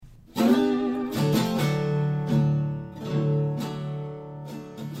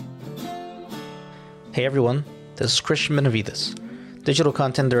Hey everyone, this is Christian Benavides, Digital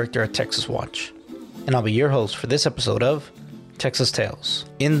Content Director at Texas Watch, and I'll be your host for this episode of Texas Tales.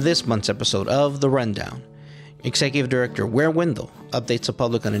 In this month's episode of The Rundown, Executive Director Ware Wendell updates the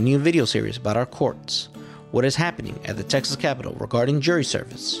public on a new video series about our courts, what is happening at the Texas Capitol regarding jury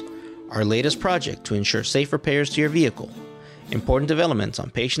service, our latest project to ensure safe repairs to your vehicle, important developments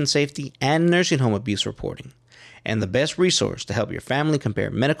on patient safety and nursing home abuse reporting, and the best resource to help your family compare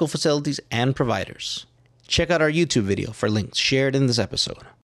medical facilities and providers. Check out our YouTube video for links shared in this episode.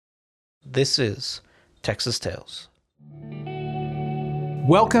 This is Texas Tales.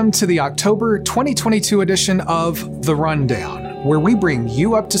 Welcome to the October 2022 edition of The Rundown, where we bring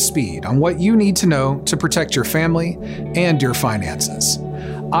you up to speed on what you need to know to protect your family and your finances.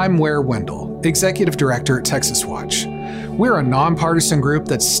 I'm Ware Wendell, Executive Director at Texas Watch. We're a nonpartisan group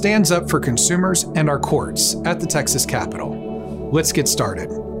that stands up for consumers and our courts at the Texas Capitol. Let's get started.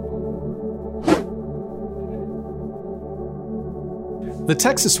 The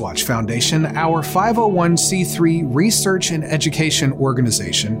Texas Watch Foundation, our 501c3 research and education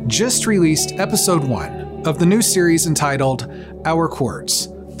organization, just released episode 1 of the new series entitled Our Courts,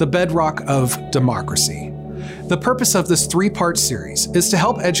 the Bedrock of Democracy. The purpose of this 3-part series is to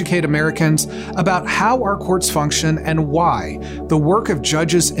help educate Americans about how our courts function and why the work of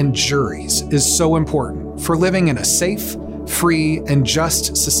judges and juries is so important for living in a safe, free, and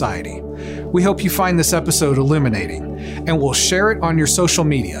just society. We hope you find this episode illuminating, and we'll share it on your social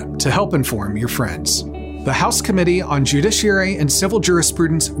media to help inform your friends. The House Committee on Judiciary and Civil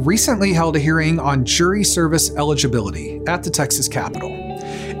Jurisprudence recently held a hearing on jury service eligibility at the Texas Capitol.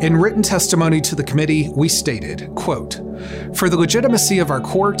 In written testimony to the committee, we stated, quote, "For the legitimacy of our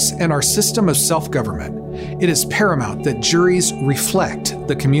courts and our system of self-government, it is paramount that juries reflect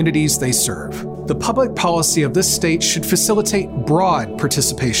the communities they serve. The public policy of this state should facilitate broad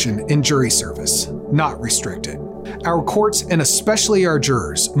participation in jury service, not restrict it. Our courts, and especially our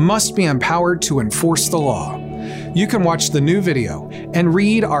jurors, must be empowered to enforce the law." You can watch the new video and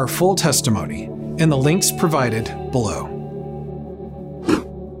read our full testimony in the links provided below.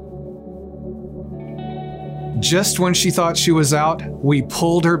 Just when she thought she was out, we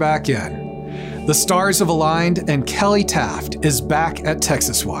pulled her back in. The stars have aligned, and Kelly Taft is back at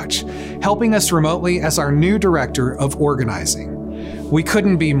Texas Watch, helping us remotely as our new Director of Organizing. We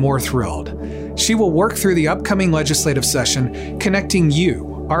couldn't be more thrilled. She will work through the upcoming legislative session, connecting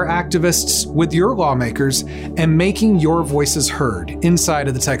you, our activists, with your lawmakers and making your voices heard inside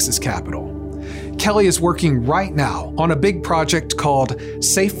of the Texas Capitol. Kelly is working right now on a big project called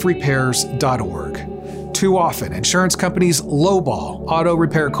SafeRepairs.org. Too often, insurance companies lowball auto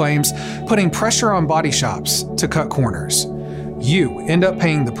repair claims, putting pressure on body shops to cut corners. You end up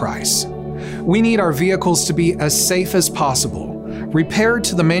paying the price. We need our vehicles to be as safe as possible, repaired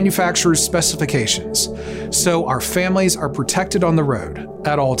to the manufacturer's specifications, so our families are protected on the road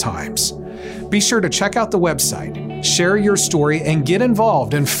at all times. Be sure to check out the website, share your story, and get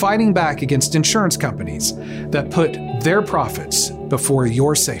involved in fighting back against insurance companies that put their profits before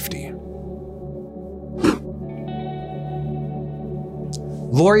your safety.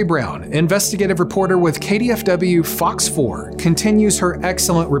 Lori Brown, investigative reporter with KDFW Fox 4, continues her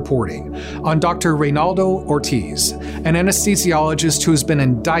excellent reporting on Dr. Reynaldo Ortiz, an anesthesiologist who has been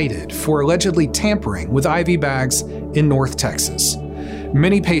indicted for allegedly tampering with IV bags in North Texas.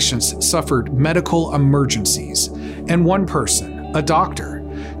 Many patients suffered medical emergencies, and one person, a doctor,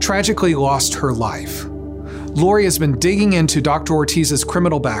 tragically lost her life. Lori has been digging into Dr. Ortiz's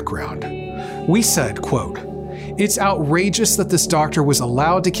criminal background. We said, quote, "It's outrageous that this doctor was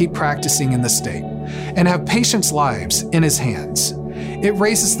allowed to keep practicing in the state and have patients' lives in his hands. It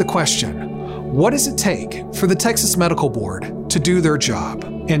raises the question, what does it take for the Texas Medical Board to do their job?"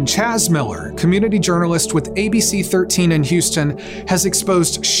 And Chaz Miller, community journalist with ABC 13 in Houston, has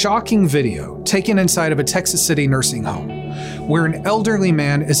exposed shocking video taken inside of a Texas City nursing home, where an elderly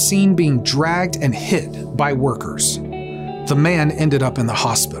man is seen being dragged and hit by workers. The man ended up in the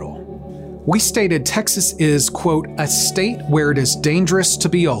hospital. We stated Texas is, quote, "a state where it is dangerous to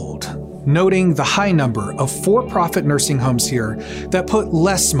be old," noting the high number of for-profit nursing homes here that put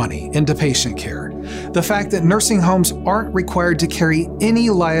less money into patient care, the fact that nursing homes aren't required to carry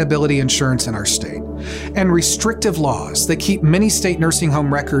any liability insurance in our state, and restrictive laws that keep many state nursing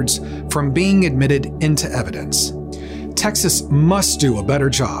home records from being admitted into evidence. Texas must do a better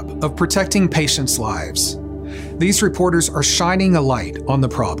job of protecting patients' lives. These reporters are shining a light on the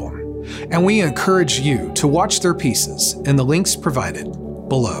problem, and we encourage you to watch their pieces in the links provided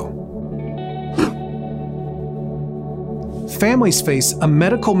below. Families face a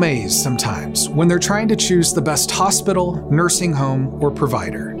medical maze sometimes when they're trying to choose the best hospital, nursing home, or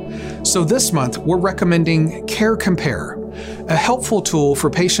provider. So this month, we're recommending Care Compare, a helpful tool for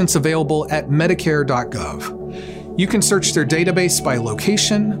patients available at Medicare.gov. You can search their database by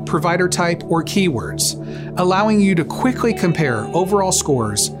location, provider type, or keywords, allowing you to quickly compare overall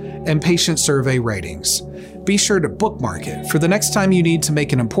scores and patient survey ratings. Be sure to bookmark it for the next time you need to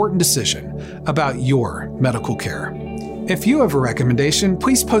make an important decision about your medical care. If you have a recommendation,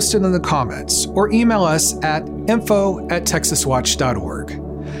 please post it in the comments or email us at info@texaswatch.org.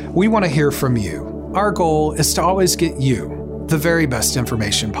 We want to hear from you. Our goal is to always get you the very best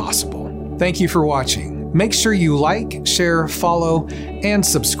information possible. Thank you for watching. Make sure you like, share, follow, and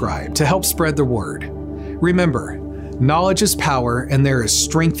subscribe to help spread the word. Remember, knowledge is power and there is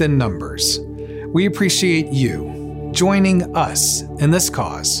strength in numbers. We appreciate you joining us in this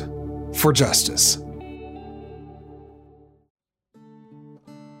cause for justice.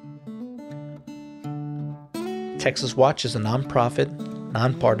 Texas Watch is a nonprofit,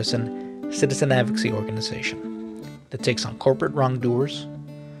 nonpartisan citizen advocacy organization that takes on corporate wrongdoers,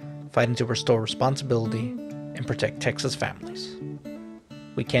 fighting to restore responsibility and protect Texas families.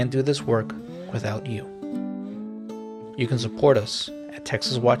 We can't do this work without you. You can support us at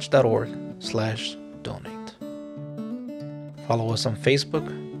texaswatch.org/donate. Follow us on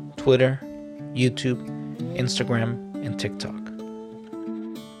Facebook, Twitter, YouTube, Instagram, and TikTok.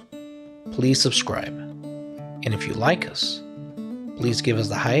 Please subscribe. And if you like us, please give us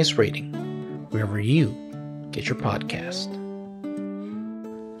the highest rating wherever you get your podcast.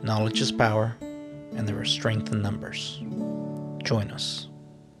 Knowledge is power, and there is strength in numbers. Join us.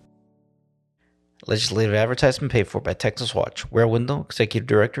 Legislative advertisement paid for by Texas Watch. Ware Wendell, Executive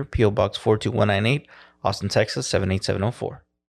Director, P.O. Box 42198, Austin, Texas 78704.